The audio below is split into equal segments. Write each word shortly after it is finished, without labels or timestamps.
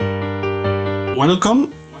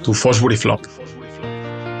Welcome to Fosbury Flop,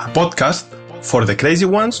 a podcast for the crazy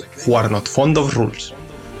ones who are not fond of rules.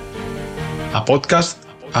 A podcast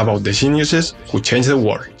about the geniuses who change the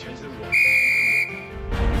world.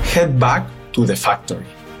 Head back to the factory,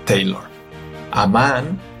 Taylor. A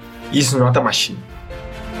man is not a machine.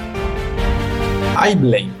 I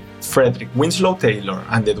blame Frederick Winslow Taylor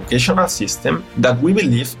and the educational system that we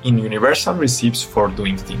believe in universal recipes for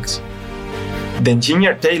doing things. The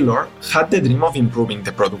engineer Taylor had the dream of improving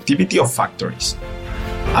the productivity of factories.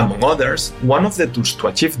 Among others, one of the tools to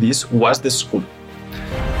achieve this was the school.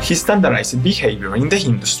 He standardized behavior in the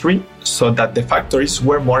industry so that the factories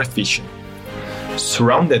were more efficient.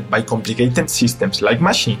 Surrounded by complicated systems like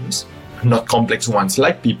machines, not complex ones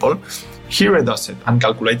like people, he reduced and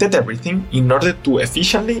calculated everything in order to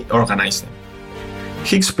efficiently organize them.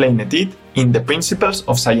 He explained it in the Principles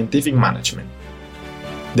of Scientific Management.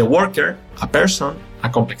 The worker, a person, a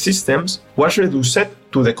complex system, was reduced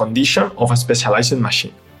to the condition of a specialized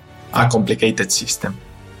machine, a complicated system.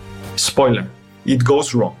 Spoiler, it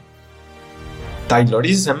goes wrong.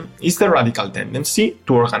 Taylorism is the radical tendency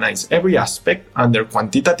to organize every aspect under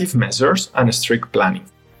quantitative measures and strict planning.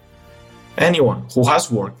 Anyone who has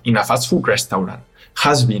worked in a fast food restaurant,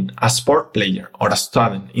 has been a sport player or a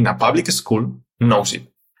student in a public school, knows it.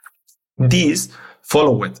 These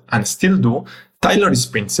followed and still do Taylor's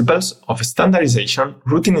principles of standardization,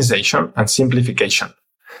 routinization, and simplification.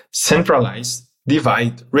 Centralize,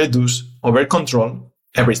 divide, reduce, over-control,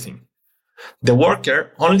 everything. The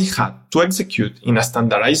worker only had to execute in a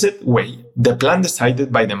standardized way the plan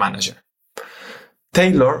decided by the manager.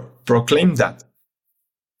 Taylor proclaimed that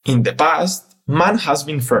in the past, man has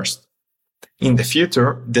been first. In the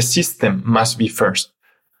future, the system must be first.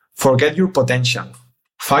 Forget your potential.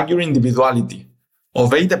 Fuck your individuality.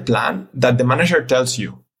 Obey the plan that the manager tells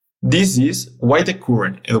you. This is why the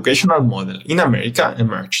current educational model in America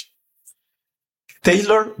emerged.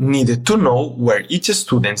 Taylor needed to know where each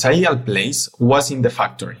student's ideal place was in the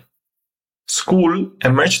factory. School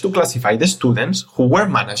emerged to classify the students who were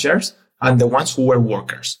managers and the ones who were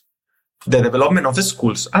workers. The development of the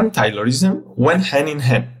schools and Taylorism went hand in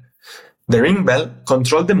hand. The ring bell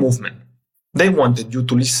controlled the movement. They wanted you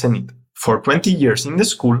to listen it for 20 years in the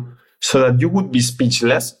school so that you would be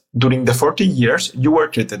speechless during the 40 years you were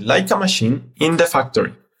treated like a machine in the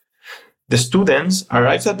factory. The students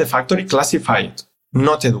arrived at the factory classified,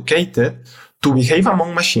 not educated, to behave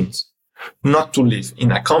among machines, not to live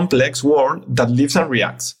in a complex world that lives and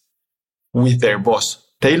reacts, with their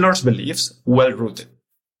boss, Taylor's beliefs, well rooted.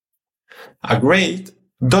 A grade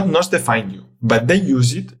does not define you, but they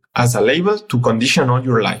use it as a label to condition all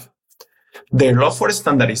your life. Their love for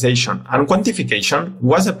standardization and quantification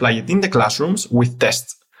was applied in the classrooms with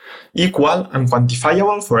tests, equal and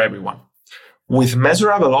quantifiable for everyone. With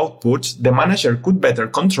measurable outputs, the manager could better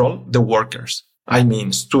control the workers,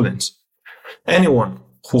 students. Anyone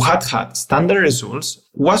who had standard results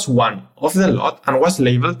was one of the lot and was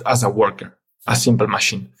labeled as a worker, a simple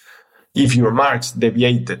machine. If your marks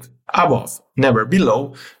deviated above, never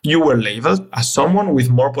below, you were labeled as someone with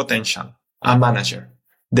more potential, a manager,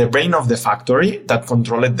 the brain of the factory that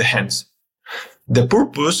controlled the hands. The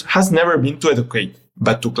purpose has never been to educate,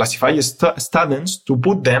 but to classify students to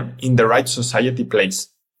put them in the right society place.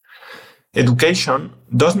 Education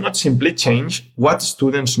does not simply change what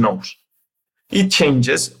students know. It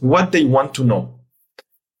changes what they want to know.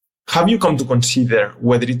 Have you come to consider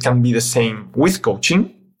whether it can be the same with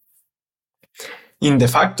coaching? In the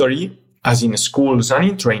factory, as in schools and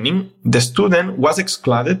in training, the student was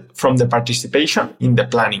excluded from the participation in the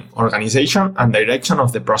planning, organization, and direction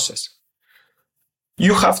of the process.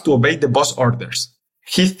 You have to obey the boss orders.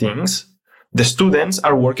 He thinks the students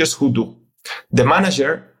are workers who do. The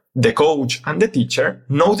manager, the coach, and the teacher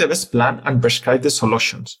know the best plan and prescribe the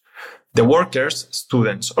solutions. The workers,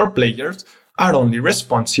 students, or players are only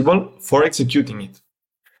responsible for executing it.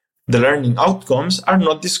 The learning outcomes are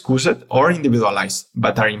not discussed or individualized,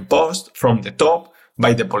 but are imposed from the top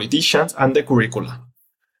by the politicians and the curricula.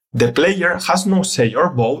 The player has no say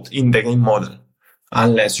or vote in the game model,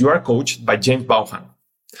 unless you are coached by James Vaughan.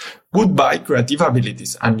 Goodbye creative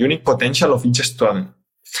abilities and unique potential of each student.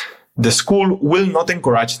 The school will not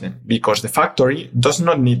encourage them because the factory does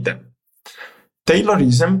not need them.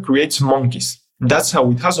 Taylorism creates monkeys. That's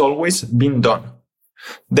how it has always been done.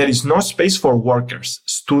 There is no space for workers,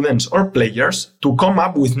 students, or players to come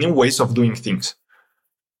up with new ways of doing things.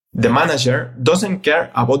 The manager doesn't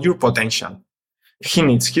care about your potential. He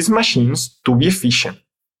needs his machines to be efficient.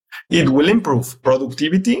 It will improve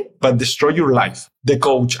productivity but destroy your life. The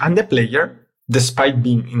coach and the player, despite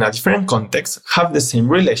being in a different context, have the same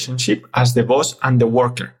relationship as the boss and the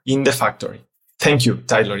worker in the factory. Thank you,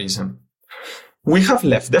 Taylorism. We have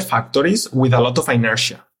left the factories with a lot of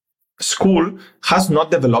inertia. School has not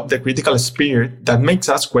developed the critical spirit that makes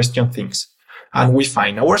us question things, and we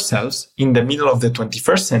find ourselves in the middle of the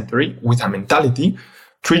 21st century with a mentality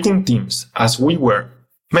treating teams as we were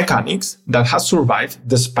mechanics that has survived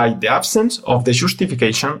despite the absence of the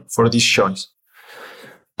justification for this choice.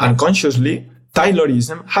 Unconsciously,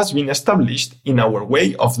 Taylorism has been established in our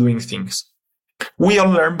way of doing things. We all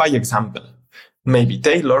learn by example. Maybe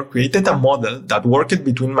Taylor created a model that worked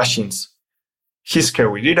between machines. He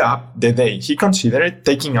screwed it up the day he considered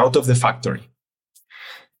taking out of the factory.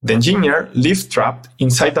 The engineer lived trapped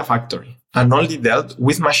inside a factory and only dealt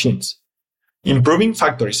with machines. Improving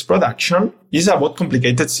factories' production is about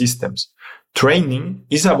complicated systems. Training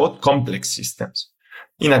is about complex systems.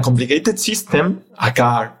 In a complicated system, a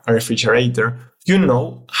car, a refrigerator, you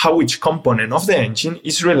know how each component of the engine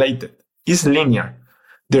is related, is linear.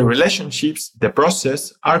 The relationships, the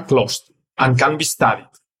process, are closed and can be studied.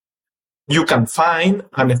 You can find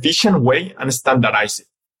an efficient way and standardize it.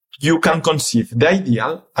 You can conceive the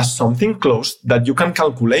ideal as something closed that you can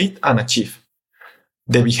calculate and achieve.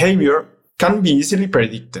 The behavior can be easily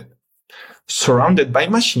predicted. Surrounded by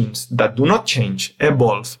machines that do not change,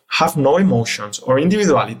 evolve, have no emotions or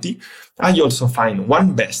individuality, I also find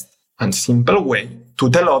one best and simple way to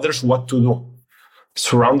tell others what to do.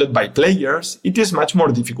 Surrounded by players, it is much more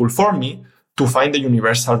difficult for me to find a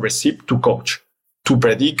universal recipe to coach, to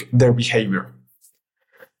predict their behavior.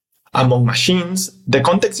 Among machines, the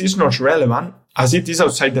context is not relevant as it is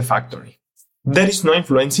outside the factory. There is no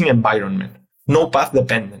influencing environment, no path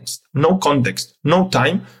dependence, no context, no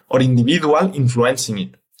time or individual influencing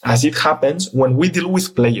it, as it happens when we deal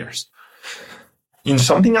with players. In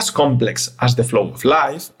something as complex as the flow of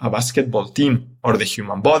life, a basketball team, or the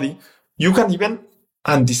human body, you can even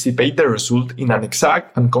anticipate the result in an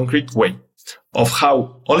exact and concrete way of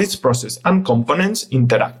how all its processes and components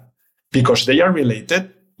interact, because they are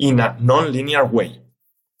related in a non-linear way.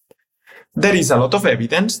 There is a lot of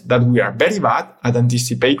evidence that we are very bad at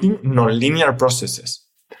anticipating non-linear processes.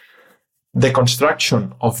 The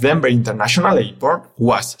construction of Denver International Airport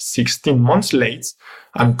was 16 months late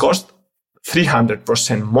and cost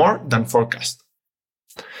 300% more than forecast.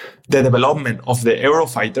 The development of the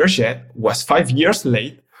Eurofighter jet was 5 years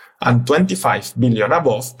late and 25 billion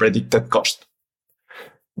above predicted cost.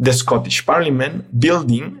 The Scottish Parliament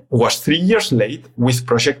building was 3 years late with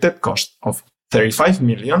projected cost of 35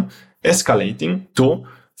 million escalating to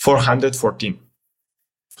 414.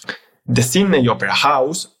 The Sydney Opera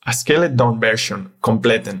House, a scaled-down version,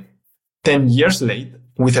 completed 10 years late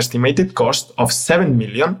with estimated cost of 7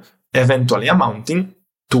 million, eventually amounting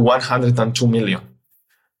to 102 million.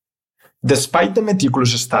 Despite the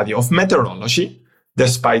meticulous study of meteorology,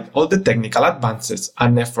 despite all the technical advances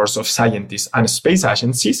and efforts of scientists and space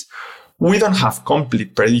agencies, we don't have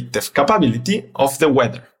complete predictive capability of the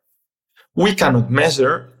weather. We cannot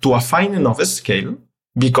measure to a fine enough scale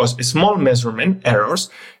because small measurement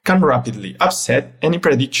errors can rapidly upset any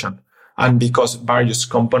prediction, and because various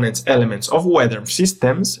components elements of weather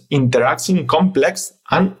systems interact in complex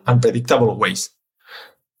and unpredictable ways.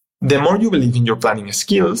 The more you believe in your planning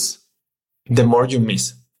skills, the more you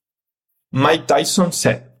miss. Mike Tyson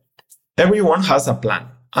said, "Everyone has a plan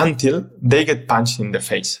until they get punched in the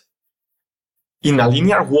face." In a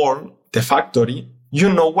linear world, the factory,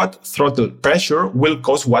 you know what throttle pressure will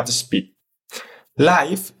cause what speed.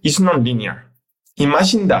 Life is non-linear.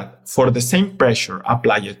 Imagine that for the same pressure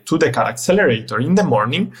applied to the car accelerator in the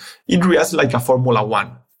morning, it reacts like a Formula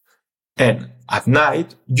 1. And at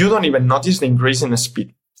night, you don't even notice the increase in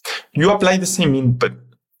speed. You apply the same input.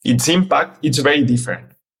 Its impact is very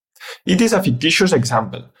different. It is a fictitious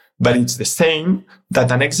example, but it's the same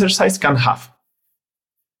that an exercise can have.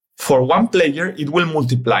 For one player, it will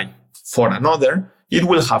multiply. For another, it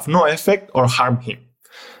will have no effect or harm him.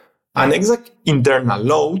 An exact internal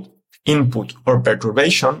load, input, or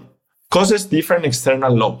perturbation causes different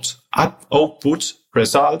external loads, outputs,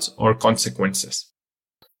 results, or consequences.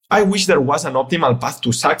 I wish there was an optimal path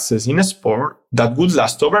to success in a sport that would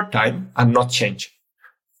last over time and not change.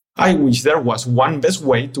 I wish there was one best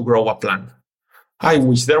way to grow a plant. I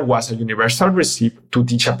wish there was a universal recipe to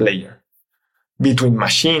teach a player. Between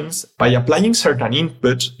machines, by applying certain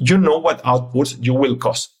inputs, you know what outputs you will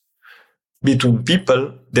cause. Between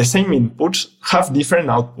people, the same inputs have different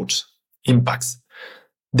outputs, impacts.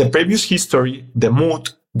 The previous history, the mood,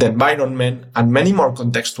 the environment, and many more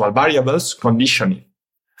contextual variables condition it.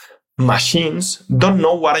 Machines don't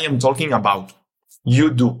know what I am talking about. You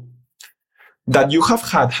do. That you have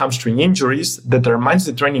had hamstring injuries determines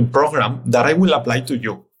the training program that I will apply to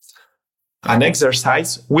you. An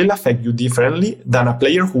exercise will affect you differently than a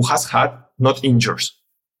player who has had no injuries.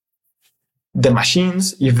 The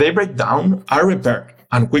machines, if they break down, are repaired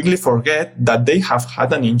and quickly forget that they have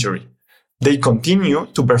had an injury. They continue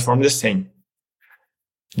to perform the same.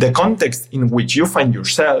 The context in which you find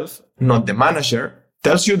yourself, not the manager,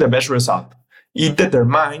 tells you the best result. It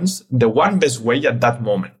determines the one best way at that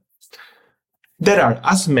moment. There are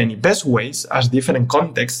as many best ways as different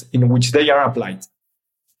contexts in which they are applied.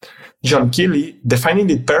 John Keeley defined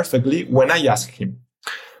it perfectly when I asked him,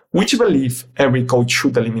 which belief every coach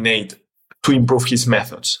should eliminate to improve his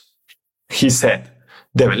methods? He said,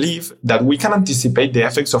 the belief that we can anticipate the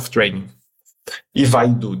effects of training. If I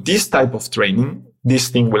do this type of training, this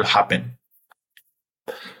thing will happen.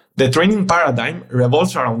 The training paradigm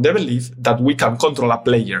revolves around the belief that we can control a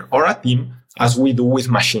player or a team as we do with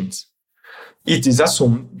machines. It is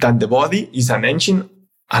assumed that the body is an engine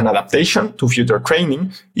and adaptation to future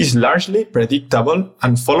training is largely predictable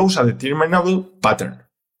and follows a determinable pattern.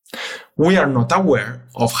 We are not aware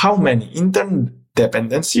of how many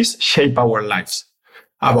interdependencies shape our lives,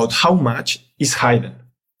 about how much is hidden.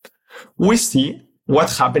 We see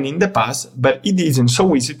what happened in the past, but it isn't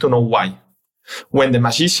so easy to know why. When the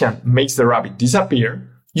magician makes the rabbit disappear,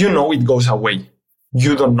 you know it goes away.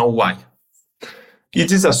 You don't know why.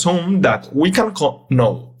 It is assumed that we can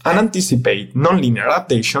know and anticipate nonlinear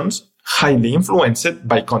adaptations highly influenced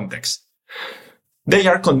by context. They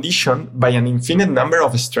are conditioned by an infinite number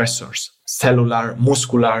of stressors, cellular,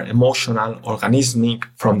 muscular, emotional, organismic,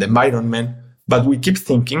 from the environment, but we keep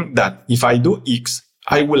thinking that if I do X,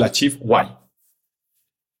 I will achieve Y.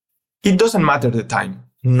 It doesn't matter the time,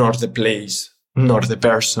 nor the place, nor the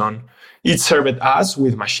person. It served us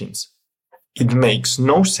with machines. It makes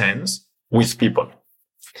no sense with people.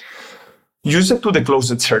 Used to the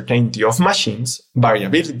closest certainty of machines,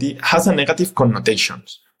 variability has a negative connotation.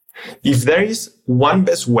 If there is one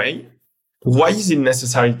best way, why is it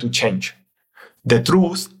necessary to change? The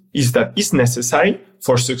truth is that it's necessary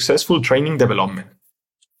for successful training development.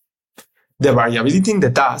 The variability in the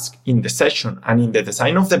task, in the session, and in the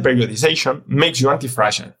design of the periodization makes you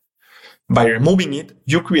anti-fragile. By removing it,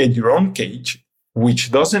 you create your own cage,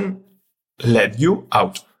 which doesn't let you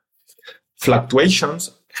out. Fluctuations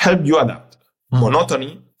help you adapt.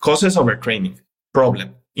 Monotony causes overtraining,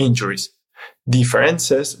 problem, injuries.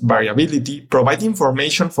 Differences, variability provide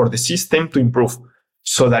information for the system to improve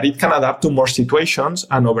so that it can adapt to more situations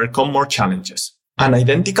and overcome more challenges. An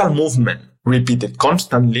identical movement, repeated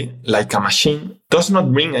constantly, like a machine, does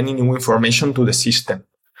not bring any new information to the system.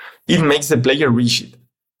 It makes the player rigid.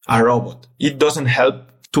 A robot, it doesn't help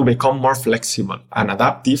to become more flexible and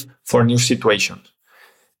adaptive for new situations.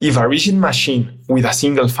 If a rigid machine with a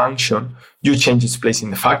single function, you change its place in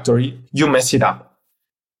the factory, you mess it up.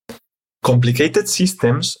 Complicated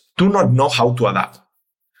systems do not know how to adapt.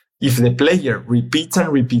 If the player repeats and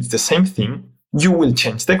repeats the same thing, you will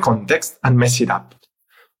change the context and mess it up.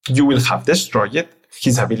 You will have destroyed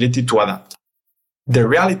his ability to adapt. The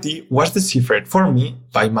reality was deciphered for me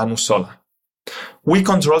by Manu Sola. We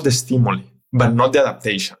control the stimuli, but not the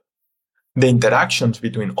adaptation. The interactions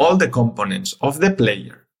between all the components of the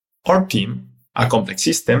player or team, a complex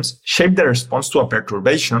systems, shape the response to a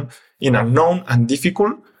perturbation in unknown and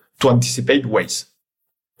difficult to anticipate ways.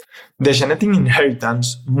 The genetic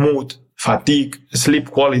inheritance, mood, fatigue,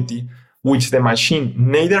 sleep quality, which the machine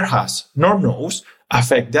neither has nor knows,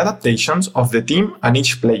 affect the adaptations of the team and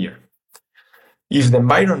each player. If the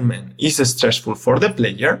environment is stressful for the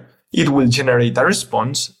player, it will generate a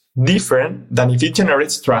response different than if it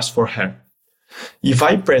generates trust for her. If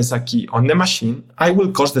I press a key on the machine, I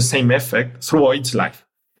will cause the same effect throughout its life.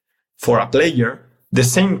 For a player, the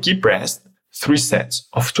same key pressed, 3 sets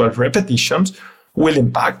of 12 repetitions, will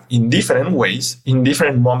impact in different ways in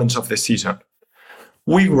different moments of the season.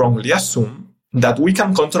 We wrongly assume that we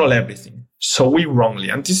can control everything, so we wrongly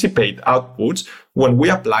anticipate outputs when we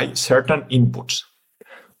apply certain inputs.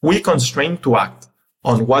 We constrain to act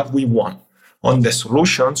on what we want, on the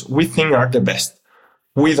solutions we think are the best.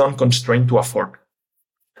 We don't constrain to afford.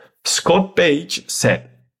 Scott Page said,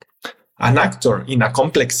 "An actor in a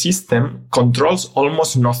complex system controls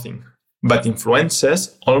almost nothing, but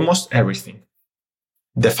influences almost everything."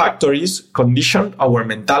 The factories conditioned our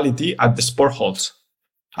mentality at the sport halls,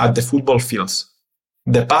 at the football fields.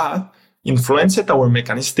 The path influenced our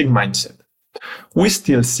mechanistic mindset. We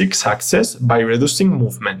still seek success by reducing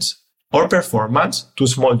movements or performance to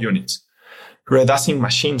small units. Reducing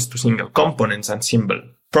machines to single components and simple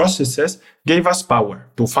processes gave us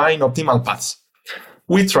power to find optimal paths.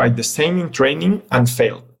 We tried the same in training and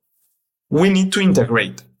failed. We need to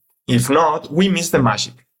integrate. If not, we miss the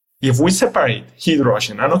magic. If we separate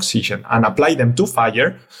hydrogen and oxygen and apply them to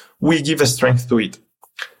fire, we give strength to it.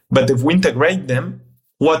 But if we integrate them,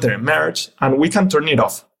 water emerges and we can turn it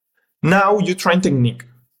off. Now you train technique.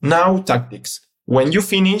 Now tactics. When you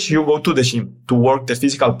finish, you go to the gym to work the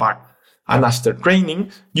physical part. And after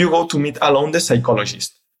training, you go to meet alone the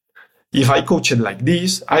psychologist. If I coach it like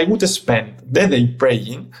this, I would spend the day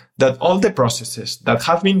praying that all the processes that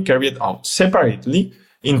have been carried out separately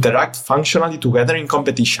interact functionally together in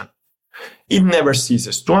competition. It never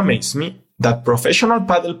ceases to amaze me that professional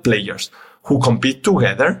paddle players who compete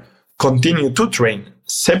together continue to train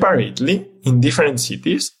separately in different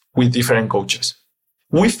cities with different coaches.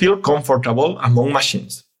 We feel comfortable among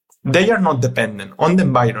machines. They are not dependent on the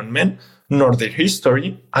environment nor their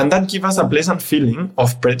history, and that gives us a pleasant feeling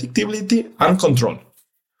of predictability and control.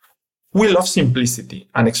 We love simplicity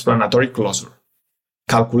and explanatory closure,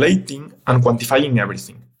 calculating and quantifying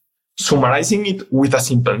everything. Summarizing it with a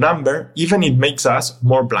simple number, even it makes us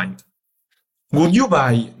more blind. Would you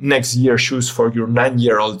buy next year shoes for your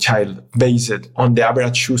 9-year-old child based on the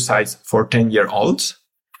average shoe size for 10-year-olds?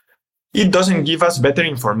 It doesn't give us better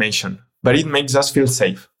information, but it makes us feel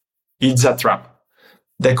safe. It's a trap.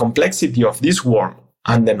 The complexity of this world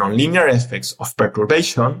and the nonlinear effects of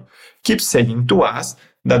perturbation keep saying to us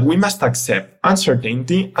that we must accept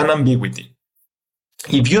uncertainty and ambiguity.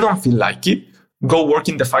 If you don't feel like it, go work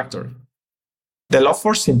in the factory. The love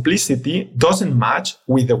for simplicity doesn't match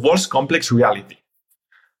with the world's complex reality.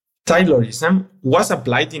 Taylorism was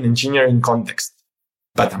applied in engineering context,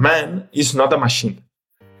 but a man is not a machine.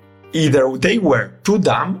 Either they were too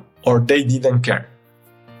dumb or they didn't care.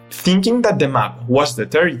 Thinking that the map was the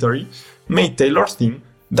territory made Taylor think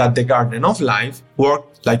that the Garden of Life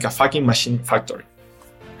worked like a fucking machine factory.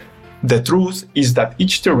 The truth is that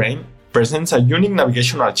each terrain presents a unique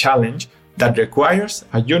navigational challenge that requires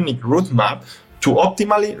a unique route map to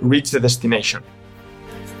optimally reach the destination.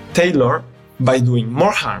 Taylor, by doing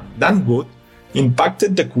more harm than good,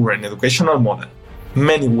 impacted the current educational model.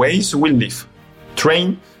 Many ways we live,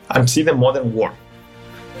 train, and see the modern world.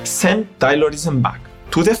 Send Taylorism back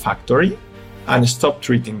to the factory and stop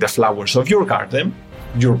treating the flowers of your garden,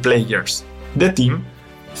 your players, the team,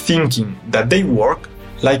 thinking that they work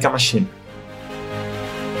like a machine.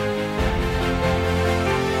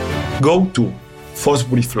 Go to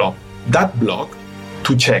fosburyflop.blog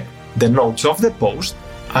to check the notes of the post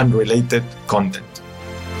and related content.